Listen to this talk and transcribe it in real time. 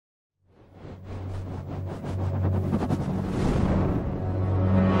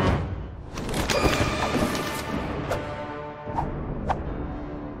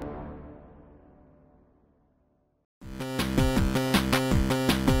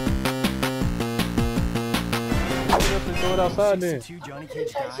Throw it outside then. Johnny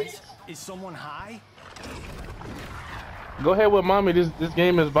Cage dies. Is someone high? Go ahead with mommy. This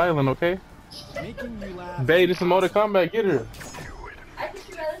game is violent, okay? Making you laugh. Babe, this is Mortal Kombat. Get her.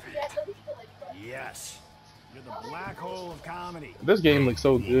 Yes. You're the black hole of comedy. This game looks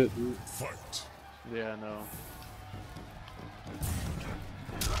so good, dude. Fight. Yeah, I know.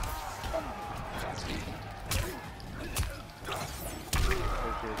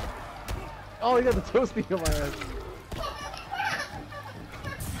 Oh, you got the toasty on my ass.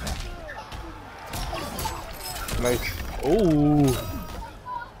 Nice. Ooh.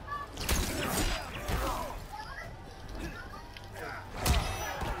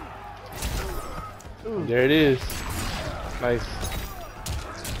 There it is. Nice.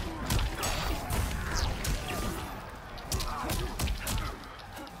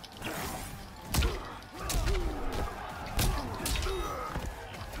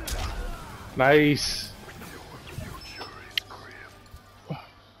 Nice.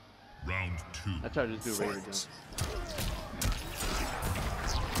 Round 2. I tried to just do a Raider jump.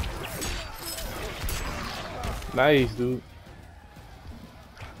 Nice, dude.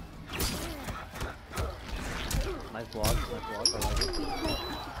 Nice block, I like it.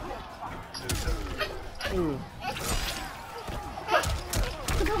 Ooh.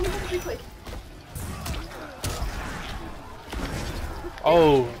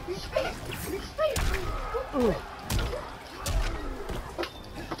 Oh. Ooh.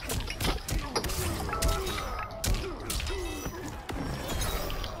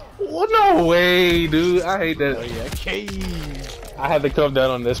 Well, no way, dude. I hate that. Oh yeah, Cage. I had to come down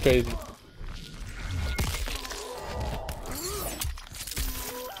on this crazy.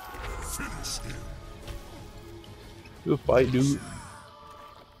 Good fight, dude.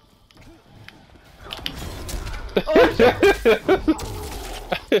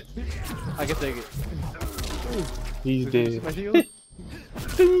 I can take it. He's dead. My shield.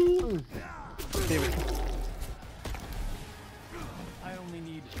 Damn it. I only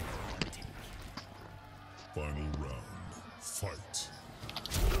need. Final round. Fight.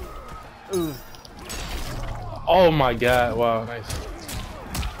 Ooh. Oh my god, wow, nice.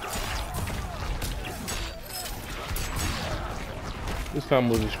 This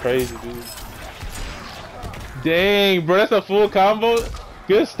combo is crazy, dude. Dang, bro, that's a full combo.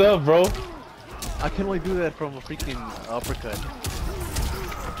 Good stuff, bro. I can only do that from a freaking uppercut.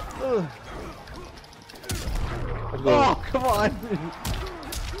 Ugh. Oh, come on!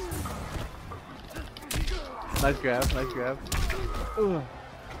 Nice grab, nice grab. Ugh.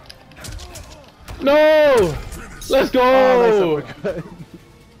 No! Let's go! Oh, nice uppercut.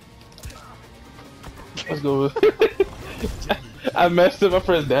 Let's go. I messed up my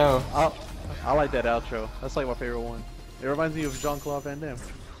first down. I like that outro. That's like my favorite one. It reminds me of Jean-Claude Van Damme.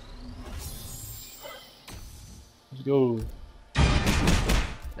 Let's go.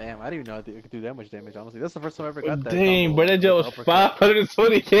 Damn, I didn't even know I could do that much damage, honestly. That's the first time I ever got that. Dang, bro, that joke was uppercut.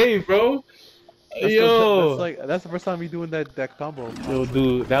 520k, bro. Yo. That's the first time me doing that combo. Yo,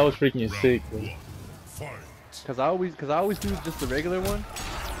 dude, that was freaking sick, bro. Fight. Cause I always do just the regular one.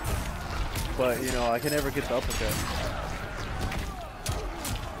 But, you know, I can never get the uppercut.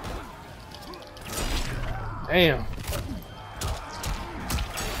 Damn.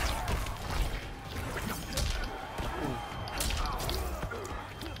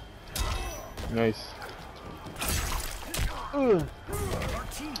 Nice. Ugh.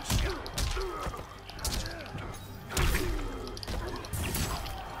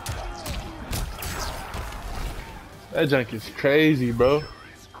 That junk is crazy, bro.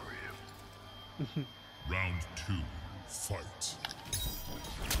 Round 2. Fight.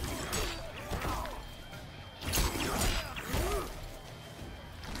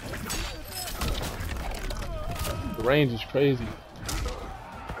 The range is crazy.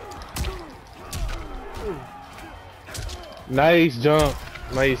 Nice jump.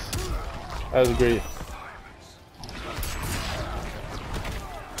 Nice. That was great.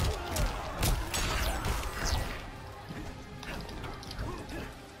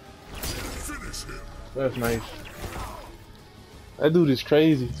 That's nice. That dude is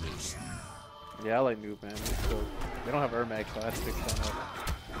crazy. Yeah, I like Noob, man. So, they don't have Ermac, so I have to pick some up.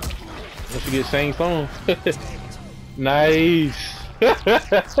 Once you get Shang Tsung. Nice.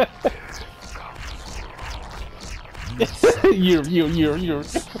 you're.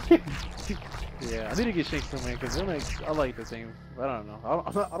 Yeah, I need to get Shang Tsung, man, because I like the same. I don't know.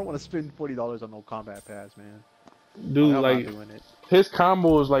 I don't want to spend $40 on no combat pass, man. Dude, I'm like not doing it. his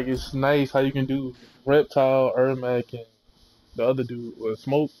combos, like it's nice how you can do Reptile, Ermac, and the other dude with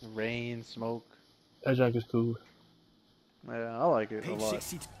Smoke. Rain, Smoke. That junk is cool. Yeah, I like it a Page lot.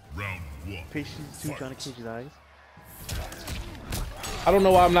 62. Round 1. Patient 2, Johnny Cage's eyes. I don't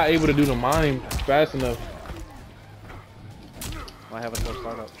know why I'm not able to do the mime fast enough. Might have a slow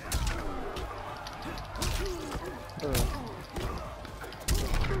startup.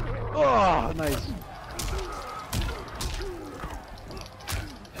 Oh, nice.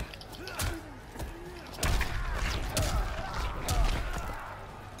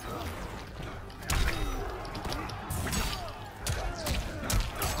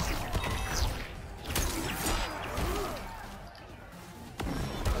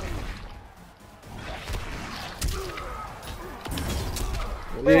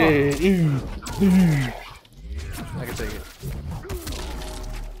 Yeah. I can take it.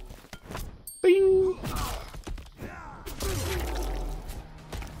 Bing.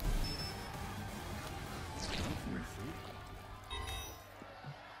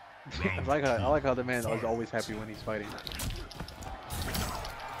 I like how the man is always happy when he's fighting.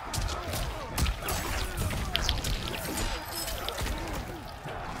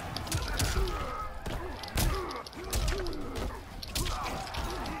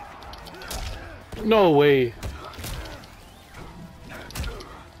 No way.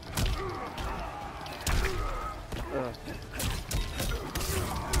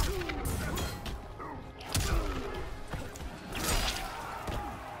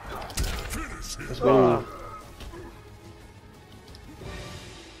 Let's go.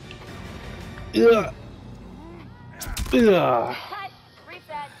 Yeah. Yeah. Cut.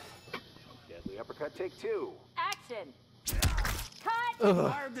 Reset. Deadly uppercut, take 2. Action. Cut.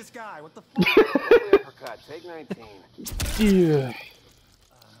 Fired this guy. What the fuck? Deadly uppercut, take 19. Yeah.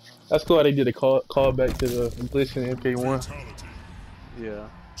 That's cool how they did a call back to the glitch in MK1. Fatality. Yeah.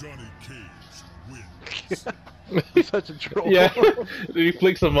 Johnny Cage wins. He's such a troll. Yeah. He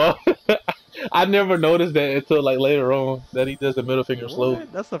flicks him off. I never noticed that until like later on that he does the middle finger slow.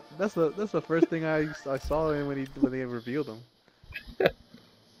 What? That's the first thing I saw him when they revealed him. That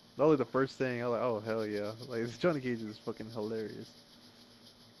was the first thing. I was like, oh hell yeah! Like Johnny Cage is fucking hilarious.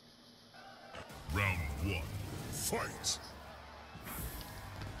 Round 1. Fight.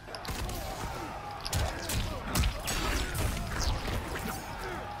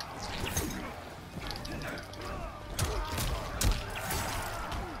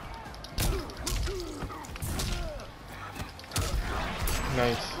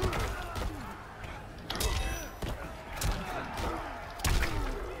 Nice.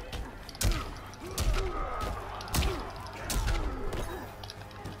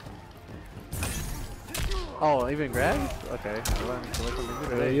 Oh, even grab? Okay.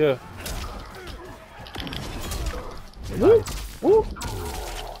 Yeah. Woo! Woo!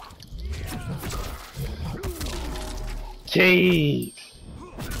 Cave.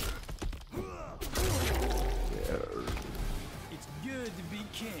 It's good to be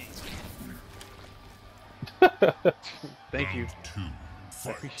king. Thank you. Round 2. I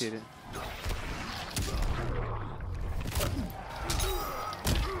Fight. appreciate it.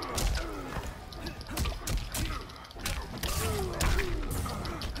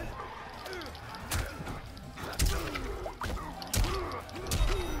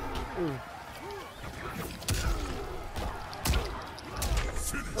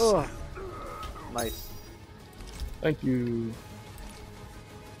 Oh, nice. Thank you.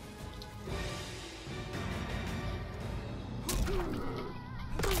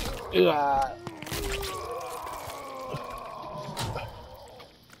 Yeah.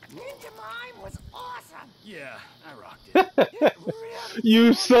 Ninja Mime was awesome. Yeah, I rocked it.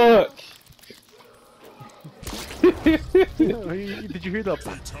 You suck. Did you hear the?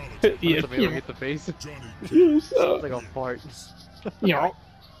 Fatality. Yeah. Somebody hit the face. Johnny You Cage. suck. It's like a fart. Yeah.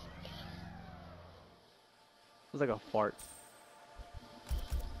 It's like a fart.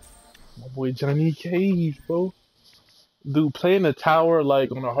 My boy Johnny Cage, bro. Dude, playing the tower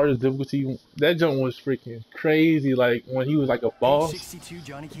like on the hardest difficulty, that jump was freaking crazy. Like when he was like a boss, 62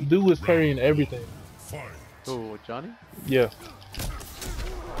 Johnny Cage. dude was parrying everything. Fight. Oh, Johnny? Yeah.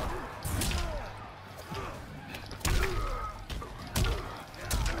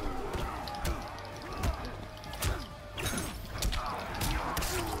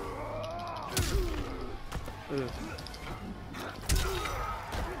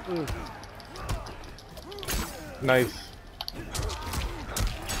 Nice.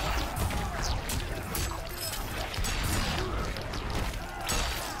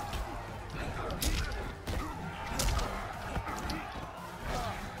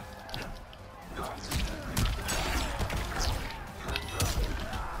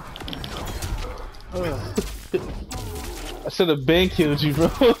 I should have been killed you, bro.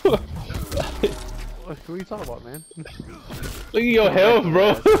 What are you talking about, man? Look at your health, bro.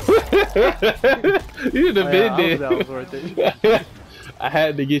 You should have been That was dead. worth it. I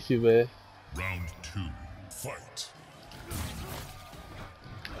had to get you, man. Round 2. Fight.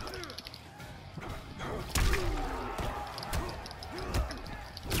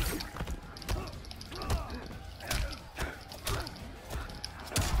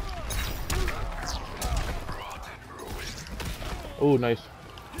 Oh, nice.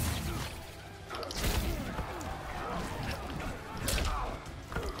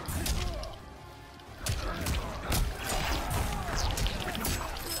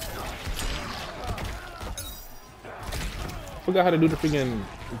 Forgot how to do the freaking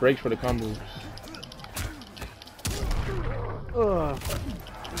breaks for the combos. Ugh.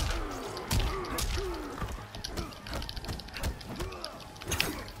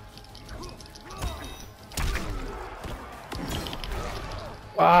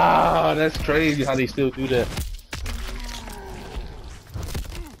 Wow, that's crazy how they still do that.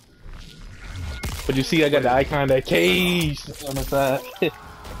 But you see, I got the icon that cage on the side.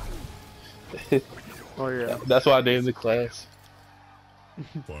 Oh yeah. That's why I named the class.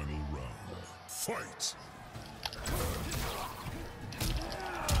 Final round. Fight.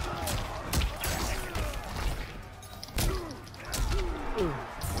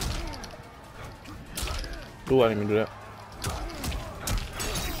 Ooh, I didn't even do that.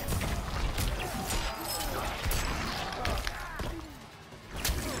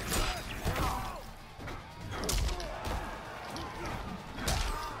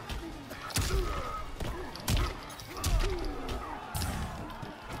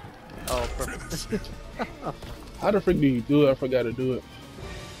 Oh, perfect. How the frick do you do it? I forgot to do it.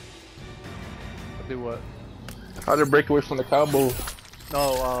 Do what? How to break away from the combo?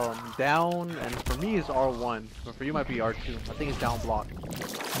 No, down, and for me it's R1, but for you might be R2. I think it's down block.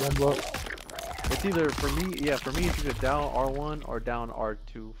 One block. It's either, for me, yeah, for me it's either down R1 or down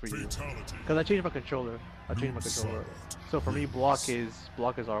R2 for you. Fatality. Because I changed my controller. So for me, block is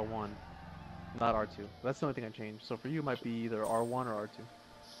R1, not R2. That's the only thing I changed. So for you, it might be either R1 or R2.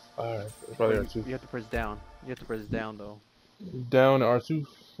 Alright, it's probably R2. You have to press down. You have to press down though. Down R2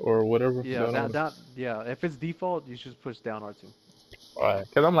 or whatever. Yeah, down. Yeah, if it's default, you should push down R2.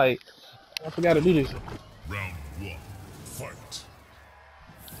 Alright, cause I'm like, I forgot to do this. Round 1. Fight.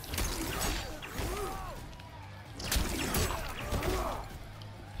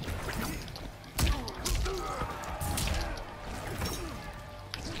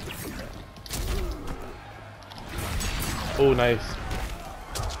 Oh, nice.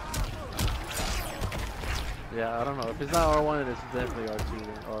 Yeah, I don't know. If it's not R1, it's definitely R2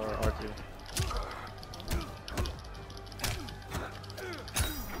 then, or R2.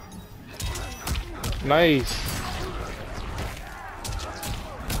 Nice.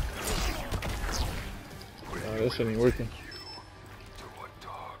 Oh, this shit ain't working.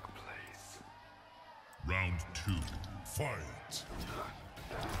 Round 2. Fight.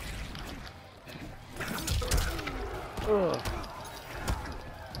 Ugh.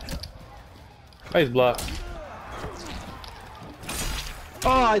 Nice block.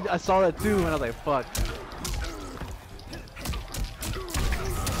 Oh, I saw that too, and I was like, fuck.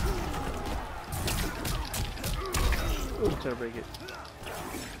 Ooh, try to break it.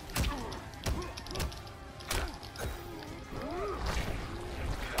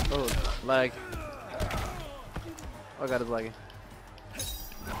 Oh, lag. Oh god, it's lagging.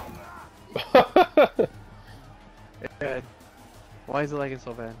 Yeah. Why is it lagging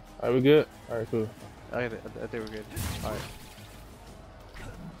so bad? Alright, we good? Alright, cool. I think we're good. Alright.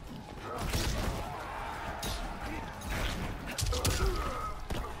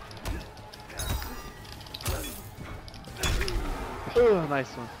 Oh, nice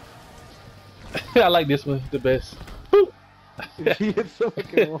one. I like this one the best. He hit so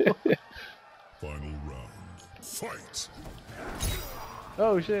fucking wall. Final round. Fight.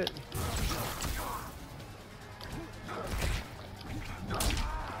 Oh shit.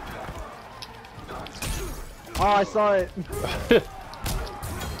 Oh, I saw it.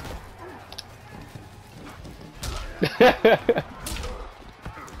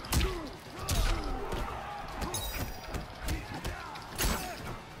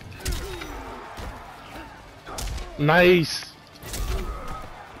 Nice.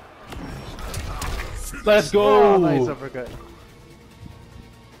 Let's go. Oh, nice uppercut.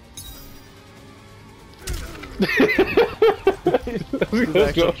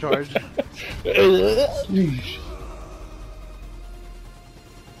 Let's go. Charge.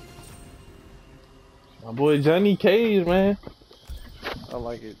 My boy Johnny Cage, man. I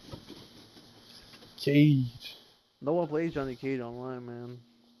like it. Cage. No one plays Johnny Cage online, man.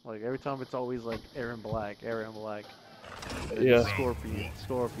 Like every time it's always like Aaron Black. Yeah. Scorpion,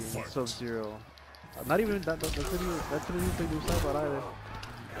 Sub-Zero. Not even that. That didn't even play new Cyber either.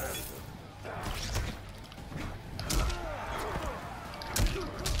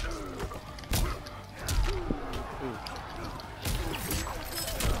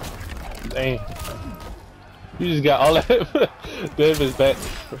 Dang. You just got all that damage back.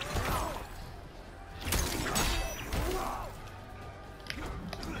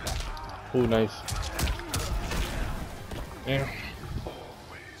 Oh, nice. Damn.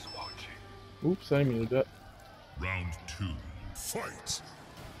 Oops, I didn't mean to do that. Round 2. Fight.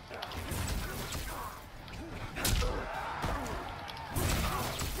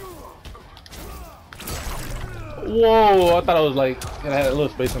 Whoa, I thought I was like, I had a little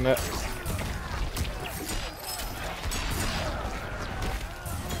space on that.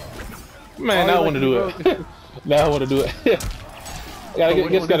 Man, now I want to do it. Now I want to do it. I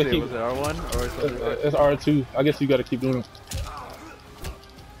guess gotta keep. Was it R1 or something? It's R2. I guess you gotta keep doing it.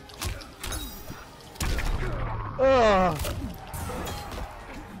 Oh.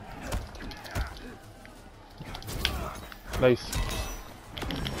 Nice.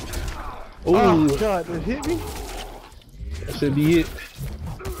 Ooh, Oh god, it hit me. that should be it.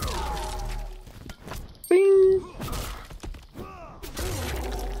 Bing.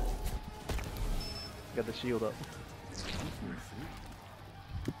 Got the shield up.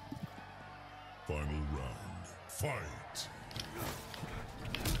 Final round. Fight.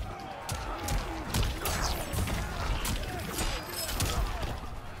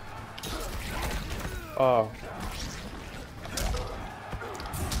 Oh.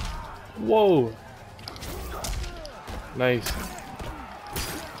 Whoa. Nice.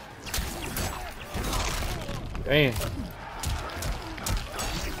 Damn.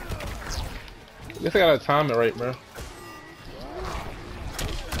 Guess I gotta time it right, bro.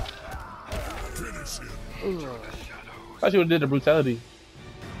 Thought you would've did the brutality.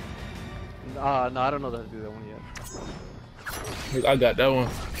 No, I don't know how to do that one yet. I got that one.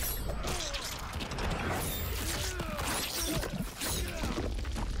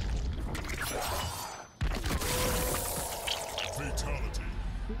 Fatality.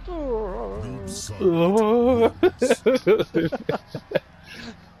 Oh. Noob side.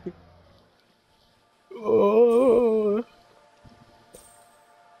 Oh.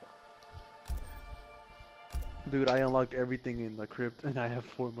 Dude, I unlocked everything in the crypt and I have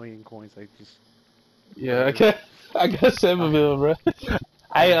 4 million coins. I just Yeah, I got 7 mil, bro.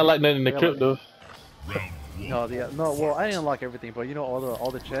 I ain't like nothing in the crypt though. Round 1. no. Well, I didn't unlock everything, but you know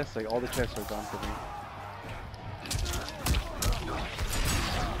all the chests, like all the chests are gone for me.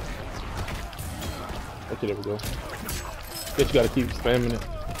 Okay, there we go. Guess you gotta keep spamming it.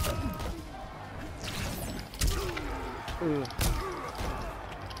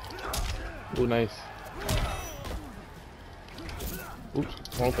 Oh, nice.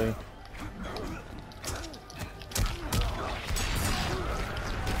 Oops, wrong thing.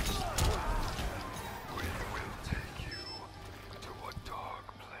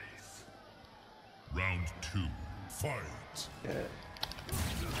 Round 2. Fight. Yeah.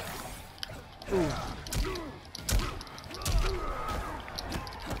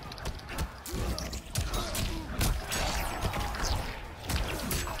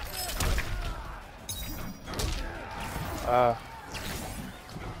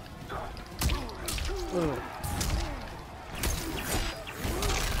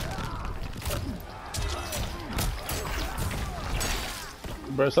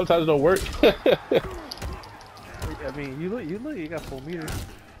 Bro, sometimes it don't work. I mean, you look, you got 4 meters,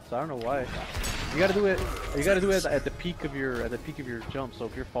 so I don't know why. You gotta do it. You gotta do it at the peak of your jump. So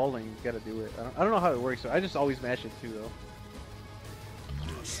if you're falling, you gotta do it. I don't know how it works. So I just always mash it too, though.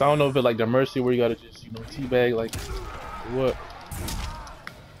 So I don't know if it's like the mercy where you gotta just, you know, teabag, like, what?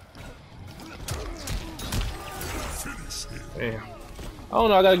 Damn. I don't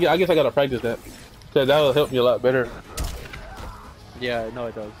know, I guess I gotta practice that. Cause that'll help me a lot better. Yeah, no,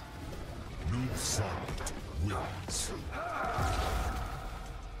 it does. Noob side wins.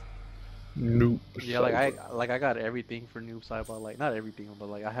 Nope. Yeah, like I got everything for Noob Saibot. Like not everything, but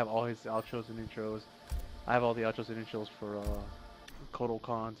like I have all his outros and intros. I have all the outros and intros for Kotal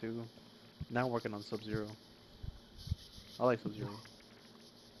Khan too. Now I'm working on Sub-Zero. I like Sub-Zero.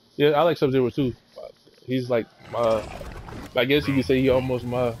 Yeah, I like Sub-Zero too. He's like, I guess you could say he almost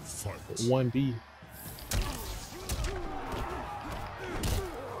my Fight. 1B.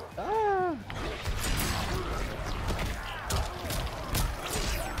 Ah!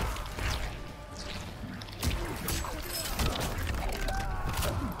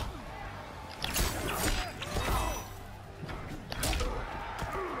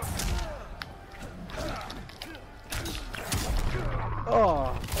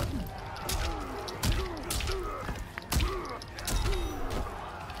 Oh!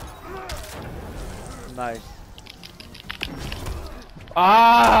 Nice.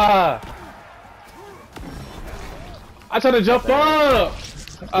 Ah! I tried to jump up!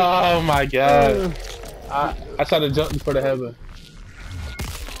 Oh my god. I tried to jump before the heaven.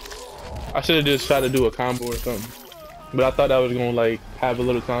 I should have just tried to do a combo or something. But I thought I was gonna like have a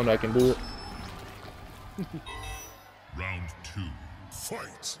little time that I can do it. Round 2.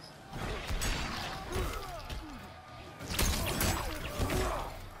 Fight.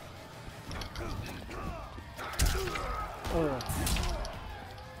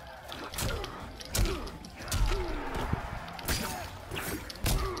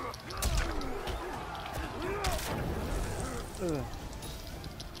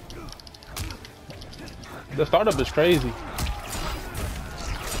 The startup is crazy.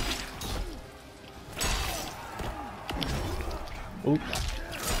 Oops.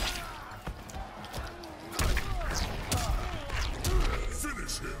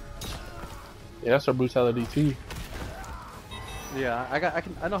 Finish him. Yeah, that's our brutality too. Yeah,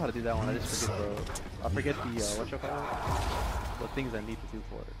 I know how to do that one. I just forget the what you call it? The things I need to do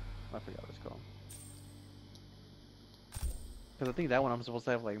for it. I forgot what it's called. Because I think that one I'm supposed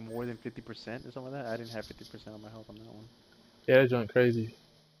to have like more than 50% or something like that. I didn't have 50% of my health on that one. Yeah, that joint crazy.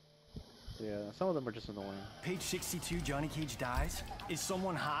 Yeah, some of them are just annoying. Page 62, Johnny Cage dies. Is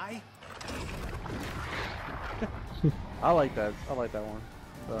someone high? I like that. I like that one.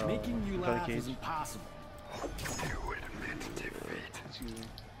 Making you Johnny laugh Cage. is impossible. Excuse me.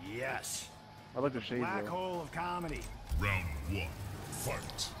 Yes. I like the shades Black though. hole of comedy. Round 1.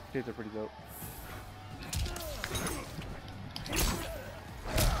 Fight. Shades are pretty dope.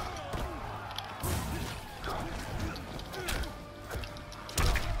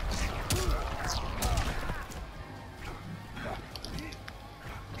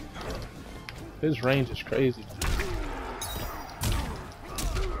 His range is crazy.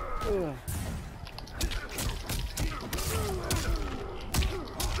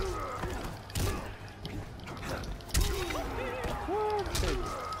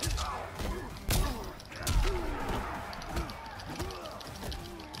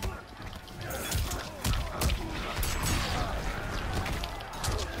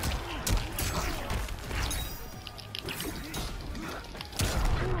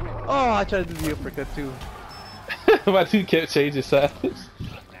 Oh, I tried to do the uppercut too. My two kept changing sides.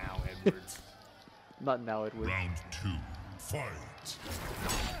 Now, Edwards. Not now, Edward. Round 2. Fight.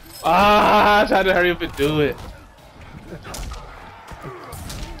 Ah, I tried to hurry up and do it.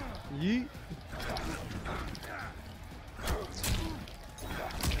 Yeet.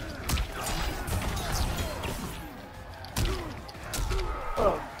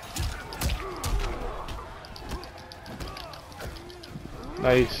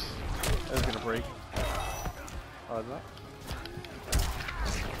 Nice. That was gonna break. Oh, is that?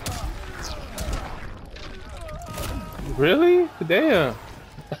 Really? Damn.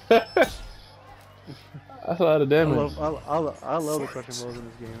 That's a lot of I damage. love the crushing blows in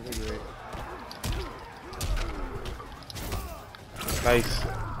this game. They're great. Nice.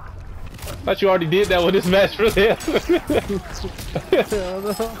 Thought you already did that with this match, really.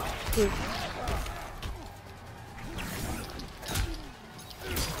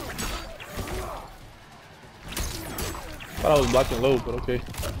 Thought I was blocking low, but okay.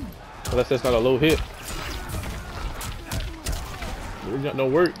 Unless that's not a low hit. It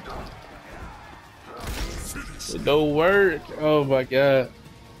don't work. It don't work. Oh my god.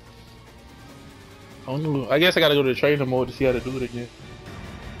 Oh no. I guess I gotta go to trainer mode to see how to do it again.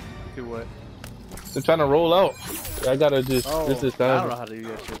 Do what? I'm trying to roll out. I gotta just this is I don't know time. how to do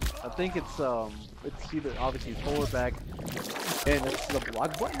that shit. I think it's either obviously forward, back, and it's the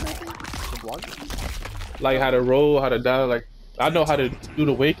block button. I think the block button. Like how to roll, how to die. Like I know how to do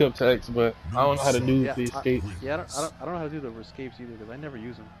the wake up text, but I don't know how to do Yeah, the escape. I don't know how to do the escapes either because I never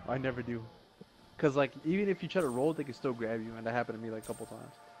use them. I never do. Cause like even if you try to roll, they can still grab you, and that happened to me like a couple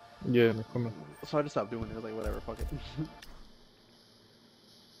times. Yeah, come on. So I just stopped doing it. I was like, whatever, fuck it.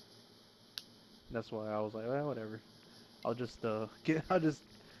 That's why I was like, well, whatever. I'll just I'll just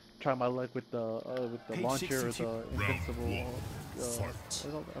try my luck with the Page launcher or 62. the invincible. Fight.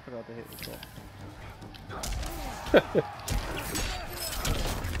 I forgot the hit as well.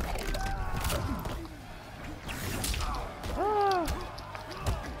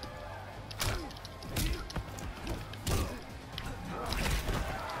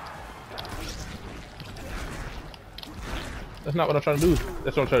 That's not what I'm trying to do.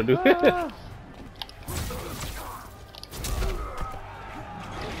 That's what I'm trying to do.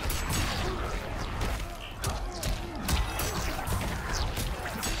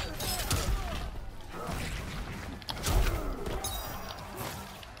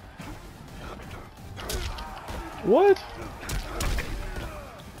 What?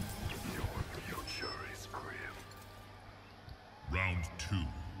 Round 2.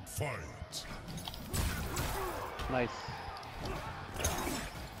 Fight. Nice.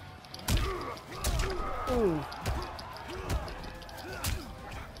 Ooh.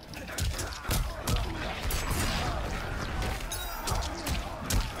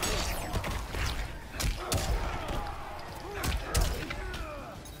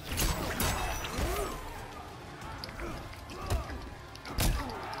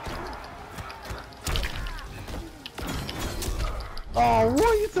 Oh,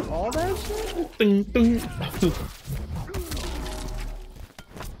 what? You took all that shit? Ding, ding.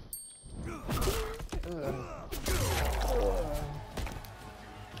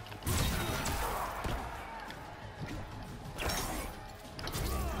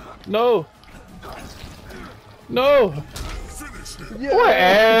 No. No. Yeah.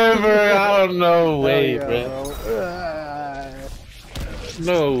 Whatever. I don't know. Way, yeah, bro. bro.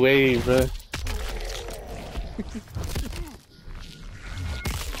 No way, bro.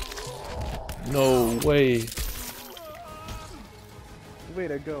 No way. Way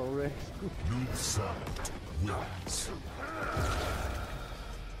to go, Rex. Noob side wins.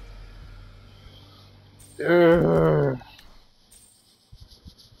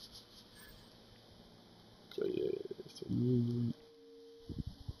 So yeah, so you...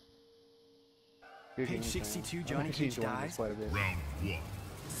 Page 62, Johnny Cage dies. Round 1.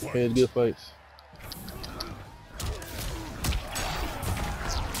 Fight. had good fights.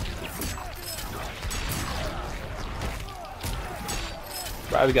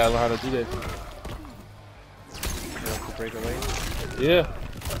 Probably gotta learn how to do that. To break away. Yeah.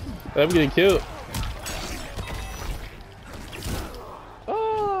 I'm getting killed.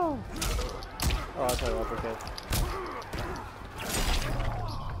 Oh! Oh, I thought uppercut.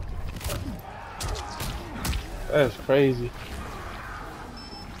 That's crazy.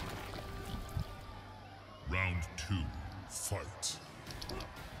 Round 2. Fight.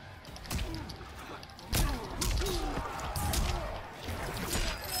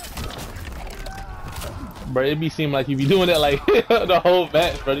 Bro, it be seem like you be doing that like the whole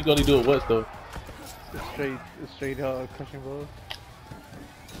match, bro. You can only do it once though. Straight crushing blows.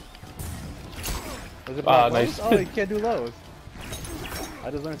 Was it Ah, about nice. lows? Oh, you can't do lows.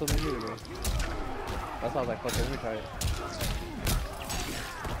 I just learned something new today. That's how I was like, fuck it, let me try it.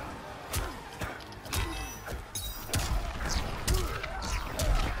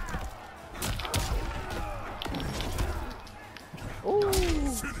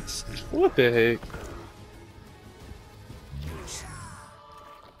 Ooh. What the heck?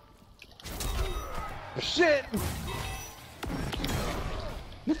 Shit!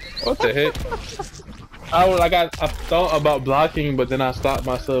 What the heck? I thought about blocking, but then I stopped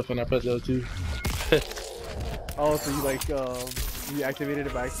myself and I pressed L2. Oh, so you like, you activated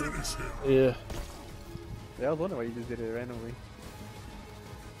it by accident? Yeah. Yeah, I was wondering why you just did it randomly.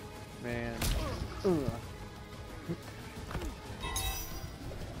 Man.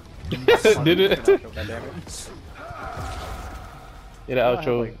 Did it? God damn it. Yeah, the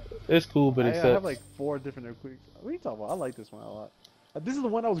outro. It's cool, but I except have like 4 different quick. What are you talking about? I like this one a lot. This is the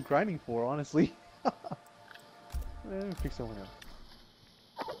one I was grinding for, honestly. Let me pick someone else.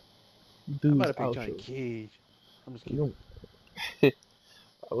 I'm dude's about to pick Johnny outro. Cage. I'm just You kidding. don't.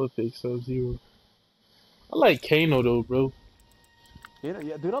 I would pick Sub-Zero. I like Kano though, bro. Yeah,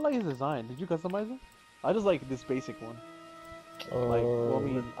 dude, I like his design. Did you customize it? I just like this basic one. Like, well, I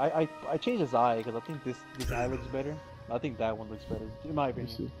mean, I changed his eye because I think this eye looks better. I think that one looks better, in my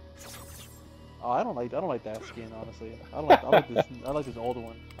opinion. Oh, I don't like that skin, honestly. I like this. I like this old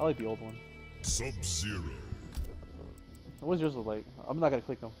one. I like the old one. Sub-Zero. What's yours look like? I'm not gonna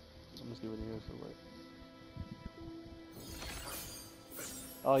click them. I'm just see what yours look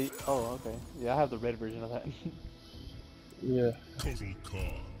like. Oh, okay. Yeah, I have the red version of that. Yeah. Total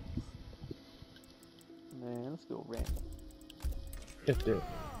con. Man, let's go random. Get there. Man,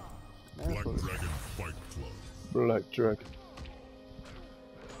 Black let's go- Dragon Fight Club. Black Dragon.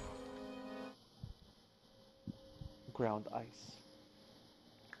 ground ice.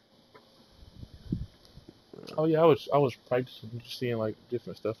 Oh yeah, I was practicing, just seeing like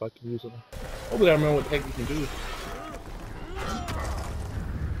different stuff I can use on them. Hopefully I remember what the heck you can do.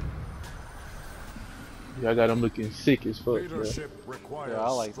 Yeah, I got them looking sick as fuck, bro. Leadership requires Yeah, I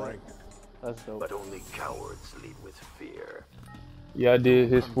like that. strength. That's dope. But only cowards lead with fear. Yeah, I did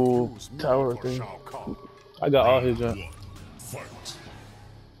his full tower thing. I got all his jump. Fight.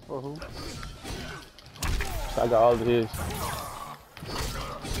 For who? I got all of his.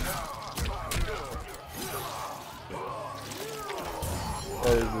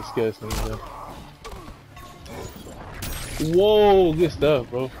 That is disgusting, bro. Whoa, good stuff,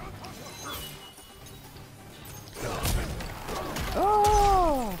 bro.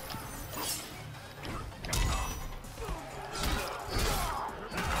 Oh!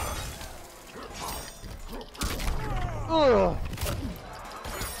 Ugh.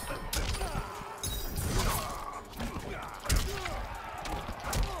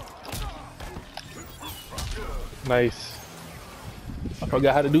 Nice. I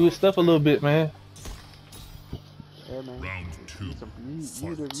forgot how to do his stuff a little bit, man. Yeah, man. Round two. You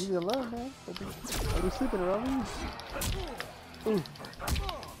need to learn, man. I'll be sleeping around me. Ooh.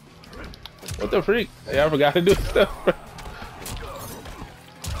 What the freak? Hey, I forgot to do his stuff.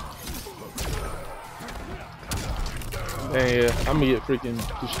 Dang, yeah, I'm gonna get freaking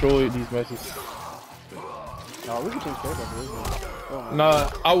destroyed these matches. No, we can change characters. Oh, Nah,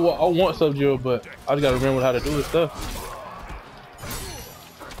 I want Sub-Zero, but I just gotta remember how to do his stuff.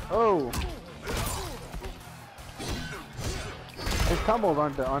 oh. His combos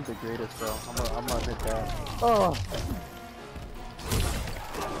aren't the greatest, though. I'm gonna admit that. Oh.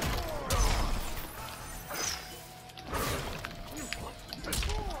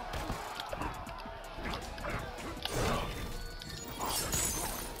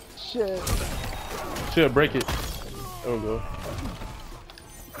 Shit. Should break it. There we go.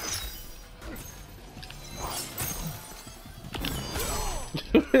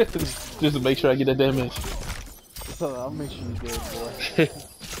 Just to make sure I get that damage. So I'll make sure you do it, boy.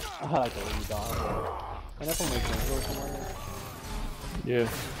 I like the way you dodge, bro. And that's what makes sense. Go somewhere. Yeah. Yeah,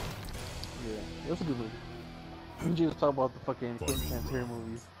 that's a good movie. We just talk about the fucking Quentin Tarantino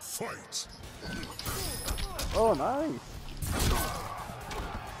movies. Fight. Oh, nice.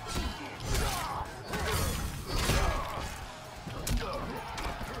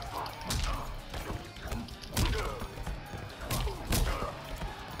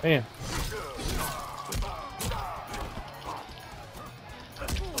 Man.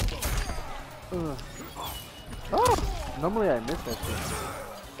 Oh! Normally I miss that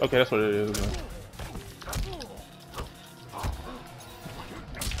shit. Okay, that's what it is, man.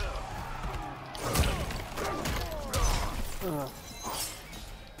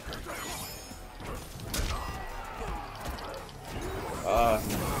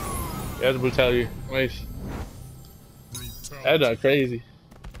 That's brutality. Nice. That's crazy.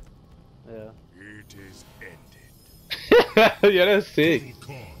 Yeah. It is ended. Yeah, that's sick.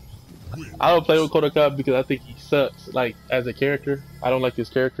 I don't play with Kodokan because I think he sucks, like, as a character. I don't like his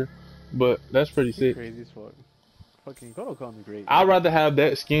character, but that's pretty sick. Crazy as fuck. Fucking Kodokan is great. I'd rather have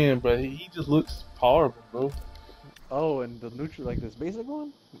that skin, but he just looks horrible, bro. Oh, and the neutral, like this basic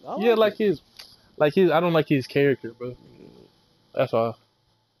one? I Yeah, like it. I don't like his character, bro. That's all.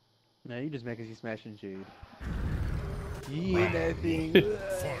 Nah, you just mad because he's smashing Jade. Yeah, that thing.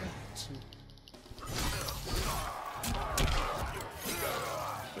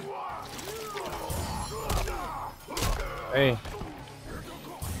 Hey,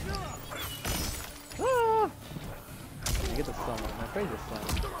 Ah! I get the sunlight, man. Praise the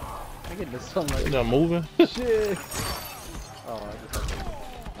sun. I get the sunlight. you know, moving. Shit. Oh,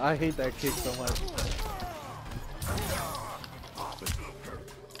 I hate that kick so much.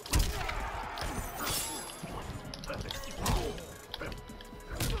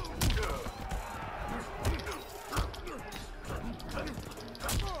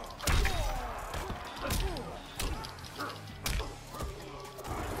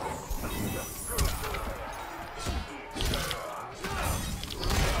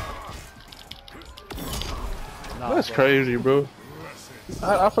 Nah, That's bro. crazy, bro.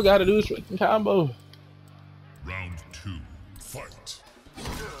 I forgot to do this freaking combo. Round two. Fight.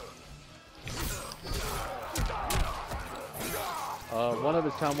 One of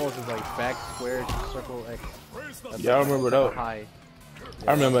his combos is like back square circle X. That's Yeah, I like remember a that one. high.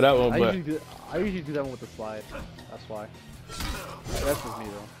 I remember that one, I but usually do that one with the slide. That's why. That's just me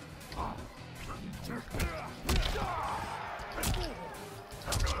though.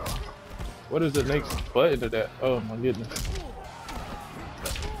 what is the next button to that? Oh my goodness.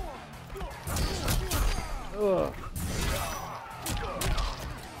 Ugh.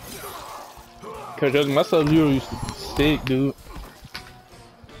 Cause my Sub-Zero used to be sick, dude.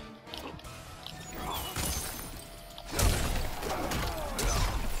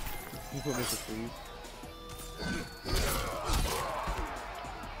 You put Mr. Freeze.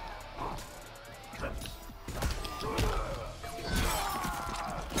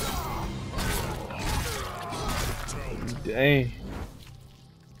 Dang.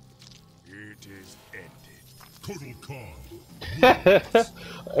 It is ended. Kotal Khan.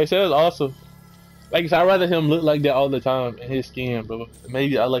 Hey, so that's awesome. Like I said, I'd rather him look like that all the time in his skin, bro.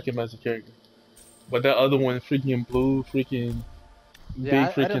 Maybe I like him as a character. But that other one, freaking blue, freaking Yeah, big, I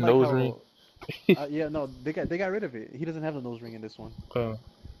didn't freaking like nose how. ring. Yeah, no, they got rid of it. He doesn't have the nose ring in this one. Uh,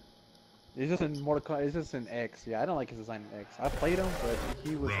 It's just in Mortal Kombat. It's just in X. Yeah, I don't like his design in X. I played him, but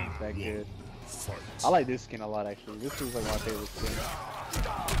he wasn't Round that one. good. Fight. I like this skin a lot actually. This is like my favorite skin.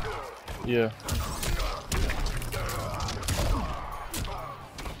 yeah.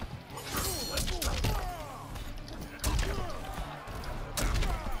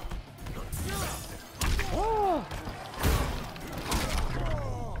 Oh!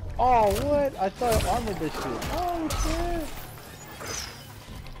 Oh, what? I thought I armored this shit. Oh shit!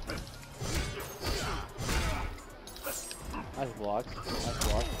 Nice blocks. Nice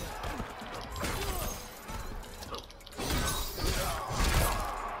blocks.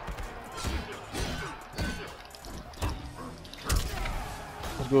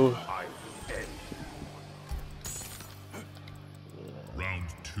 Let's go. Round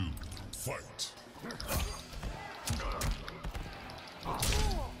two. Fight.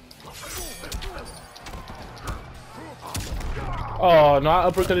 Oh, no, I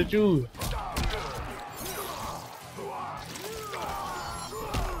uppercutted you.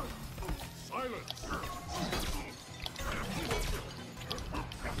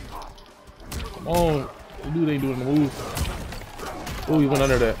 Come on. The dude ain't doing the move. Oh, he went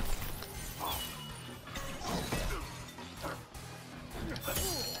under that.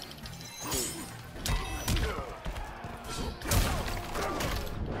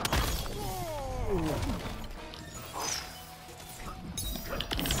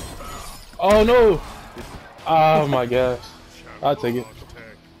 Oh no! Oh my gosh. I'll take it.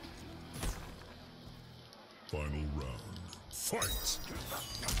 Final round. Fight.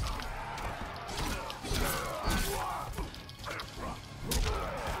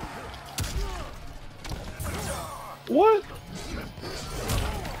 What?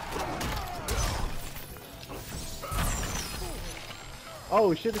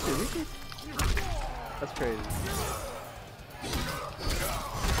 Oh shit! This is Ricky. That's crazy.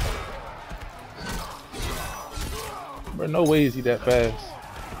 Bro, no way is he that fast.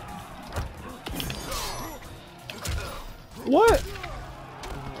 What?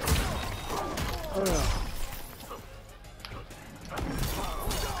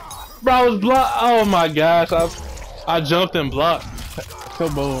 Bro, I was blocked. Oh my gosh, I jumped and blocked.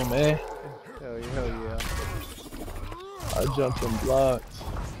 Come on, man. Hell yeah! I jumped and blocked.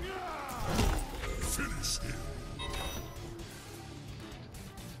 Finish him.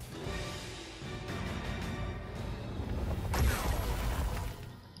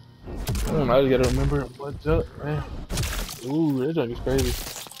 I just gotta remember what jump, man. Ooh, that jump is crazy.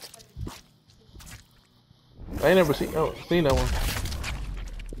 I ain't never seen that one.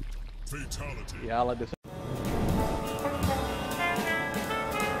 Fatality. Yeah, I like this.